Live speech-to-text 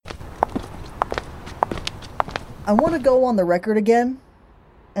I want to go on the record again,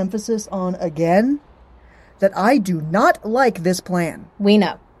 emphasis on again, that I do not like this plan. We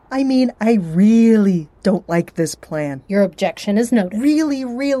know. I mean, I really don't like this plan. Your objection is noted. Really,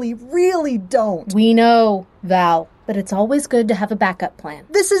 really, really don't. We know, Val, but it's always good to have a backup plan.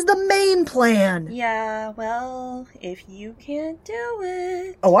 This is the main plan. Yeah, well, if you can't do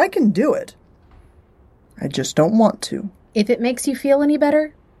it... Oh, I can do it. I just don't want to. If it makes you feel any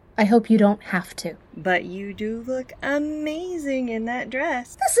better, I hope you don't have to. But you do look amazing in that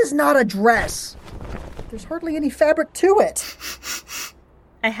dress. This is not a dress. There's hardly any fabric to it.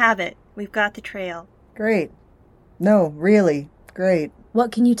 I have it. We've got the trail. Great. No, really, great.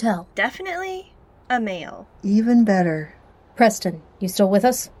 What can you tell? Definitely a male. Even better. Preston, you still with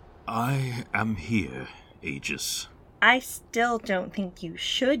us? I am here, Aegis. I still don't think you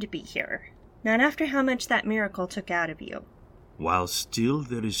should be here. Not after how much that miracle took out of you. While still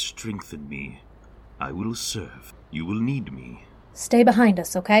there is strength in me, I will serve. You will need me. Stay behind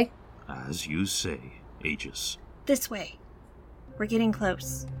us, okay? As you say, Aegis. This way. We're getting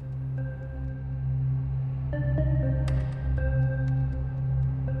close.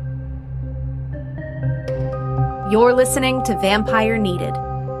 You're listening to Vampire Needed,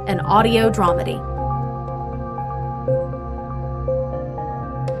 an audio dramedy.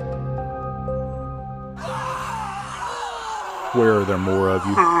 Where are there more of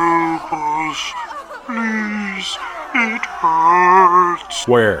you? Help us, please. It hurts.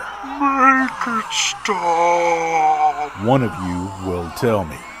 Where? Make it stop. One of you will tell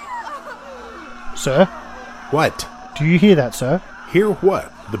me. Sir? What? Do you hear that, sir? Hear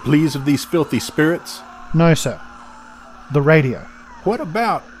what? The pleas of these filthy spirits? No, sir. The radio. What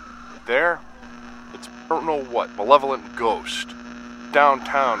about? There? It's I don't know what. Malevolent ghost.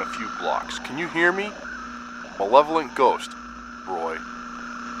 Downtown a few blocks. Can you hear me? Malevolent ghost. Roy.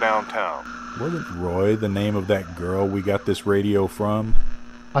 Downtown. Wasn't Roy the name of that girl we got this radio from?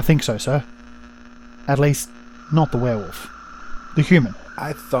 I think so, sir. At least, not the werewolf. The human.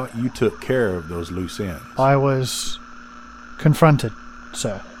 I thought you took care of those loose ends. I was confronted,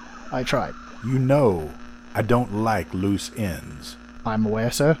 sir. I tried. You know I don't like loose ends. I'm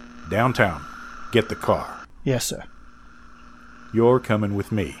aware, sir. Downtown. Get the car. Yes, sir. You're coming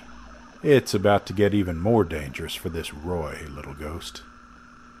with me. It's about to get even more dangerous for this Roy, little ghost.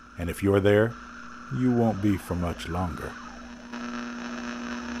 And if you're there, you won't be for much longer.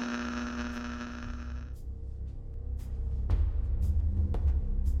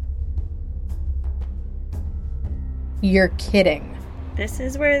 You're kidding. This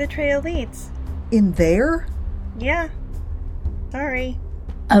is where the trail leads. In there? Yeah. Sorry.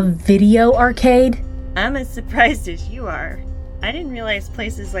 A video arcade? I'm as surprised as you are. I didn't realize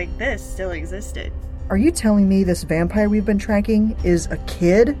places like this still existed. Are you telling me this vampire we've been tracking is a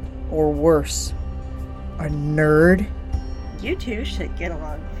kid? Or worse, a nerd? You two should get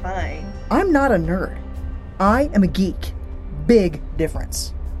along fine. I'm not a nerd. I am a geek. Big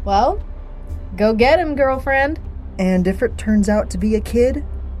difference. Well, go get him, girlfriend. And if it turns out to be a kid,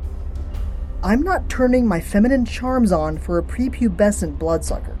 I'm not turning my feminine charms on for a prepubescent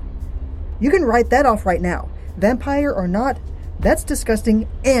bloodsucker. You can write that off right now. Vampire or not, that's disgusting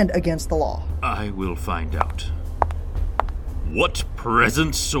and against the law. I will find out. What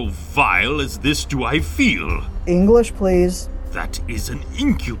presence so vile as this do I feel? English, please. That is an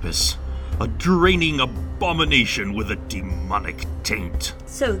incubus. A draining abomination with a demonic taint.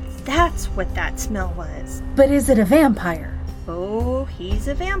 So that's what that smell was. But is it a vampire? Oh, he's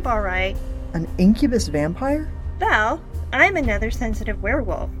a vamp, all right. An incubus vampire? Val, I'm another sensitive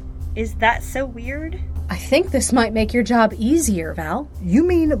werewolf. Is that so weird? I think this might make your job easier, Val. You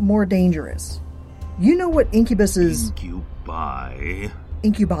mean more dangerous. You know what incubuses...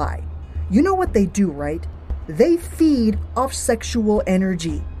 Incubi. You know what they do, right? They feed off sexual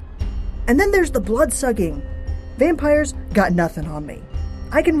energy. And then there's the blood sucking. Vampires got nothing on me.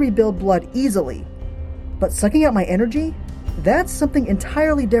 I can rebuild blood easily. But sucking out my energy? That's something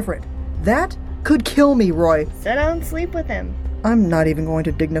entirely different. That could kill me, Roy. Sit down and sleep with him. I'm not even going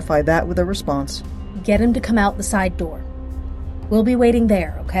to dignify that with a response. Get him to come out the side door. We'll be waiting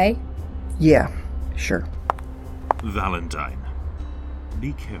there, okay? Yeah, sure. Valentine,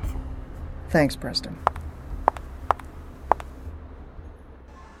 be careful. Thanks, Preston.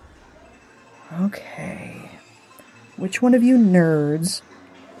 Okay. Which one of you nerds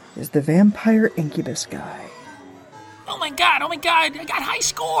is the vampire incubus guy? Oh my god, I got high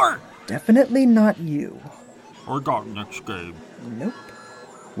score! Definitely not you. I got next game. Nope.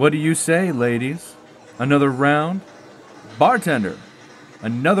 What do you say, ladies? Another round? Bartender,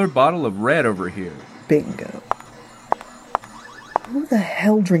 another bottle of red over here. Bingo. Who the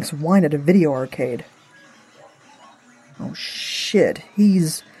hell drinks wine at a video arcade? Oh, shit.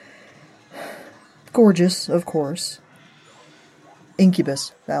 He's gorgeous, of course.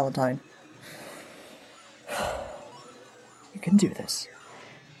 Incubus, Valentine. You can do this.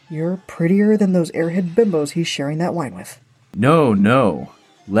 You're prettier than those airhead bimbos he's sharing that wine with. No.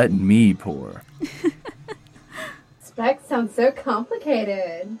 Let me pour. Specs sounds so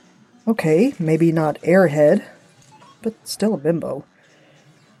complicated. Okay, maybe not airhead, but still a bimbo.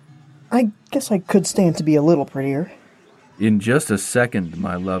 I guess I could stand to be a little prettier. In just a second,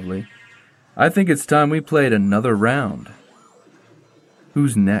 my lovely. I think it's time we played another round.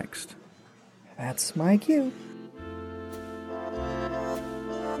 Who's next? That's my cue.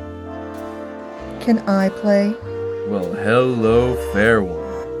 Can I play? Well, hello, fair one.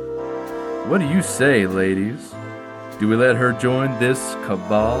 What do you say, ladies? Do we let her join this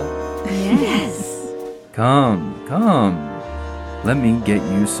cabal? Yes. Come. Let me get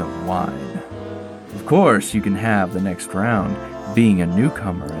you some wine. Of course, you can have the next round, being a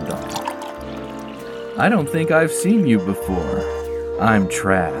newcomer and all. I don't think I've seen you before. I'm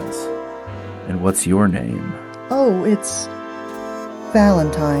Traz. And what's your name? Oh, it's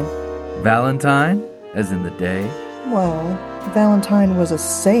Valentine. Valentine? As in the day? Well, Valentine was a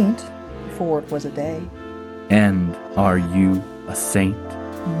saint before it was a day. And are you a saint?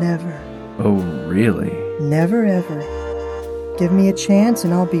 Never. Oh, really? Never ever. Give me a chance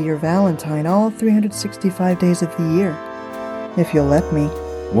and I'll be your Valentine all 365 days of the year. If you'll let me.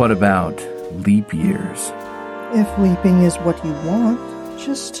 What about leap years? If leaping is what you want,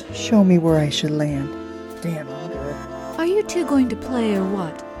 just show me where I should land. Damn, I'm good. Are you two going to play or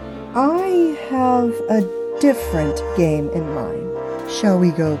what? I have a different game in mind. Shall we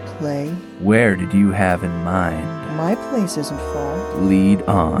go play? Where did you have in mind? My place isn't far. Lead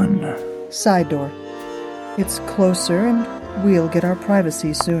on. Side door. It's closer and we'll get our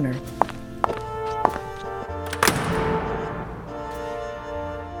privacy sooner.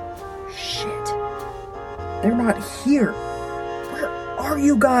 Shit. They're not here. Where are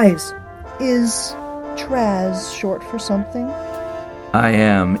you guys? Is Traz short for something? I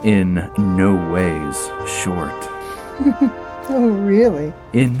am in no ways short. Oh, really?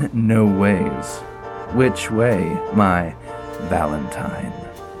 In no ways. Which way, my Valentine?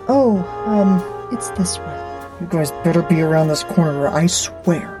 Oh, it's this way. You guys better be around this corner or I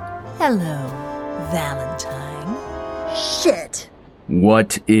swear. Hello, Valentine. Shit!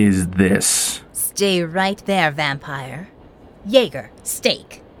 What is this? Stay right there, vampire. Jaeger,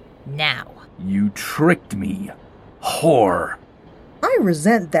 steak. Now. You tricked me. Whore. I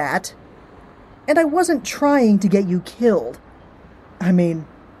resent that. And I wasn't trying to get you killed. I mean,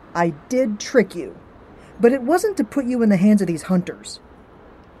 I did trick you. But it wasn't to put you in the hands of these hunters.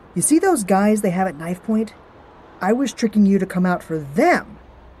 You see those guys they have at knife point? I was tricking you to come out for them.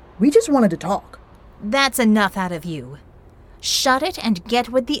 We just wanted to talk. That's enough out of you. Shut it and get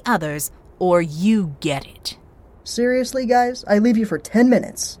with the others, or you get it. Seriously, guys? I leave you for 10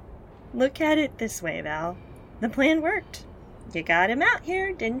 minutes. Look at it this way, Val. The plan worked. You got him out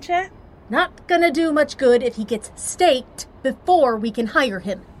here, didn't ya? Not gonna do much good if he gets staked before we can hire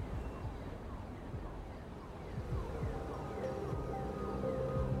him.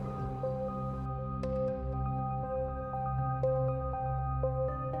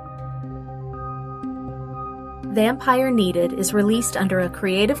 Vampire Needed is released under a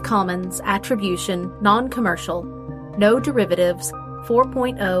Creative Commons Attribution, Non-Commercial, No Derivatives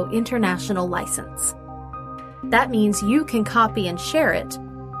 4.0 International License. That means you can copy and share it,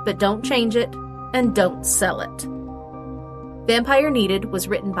 but don't change it and don't sell it. Vampire Needed was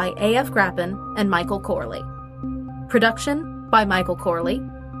written by A.F. Grappin and Michael Corley. Production by Michael Corley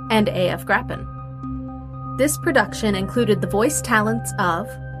and A.F. Grappin. This production included the voice talents of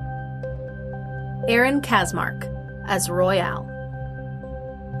Aaron Kazmark as Royale,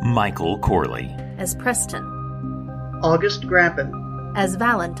 Michael Corley as Preston, August Grappin as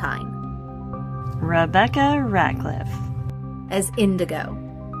Valentine, Rebecca Ratcliffe as Indigo,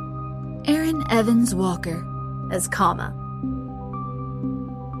 Aaron Evans Walker as Kama,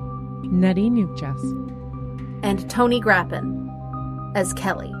 Nadine Nukjas, and Tony Grappin as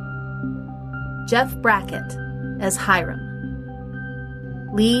Kelly, Jeff Brackett as Hiram,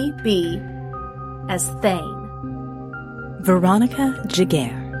 Lee B. as Thane, Veronica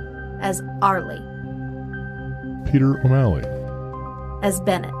Jaguar as Arlie, Peter O'Malley as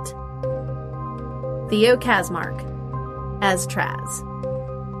Bennett, Theo Kazmark as Traz,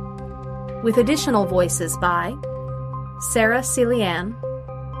 with additional voices by Sarah Celian,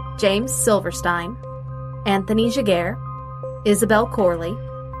 James Silverstein, Anthony Jaguar, Isabel Corley,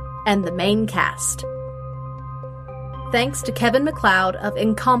 and the main cast. Thanks to Kevin MacLeod of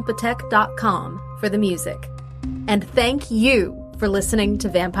Incompetech.com for the music. And thank you for listening to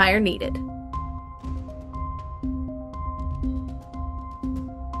Vampire Needed.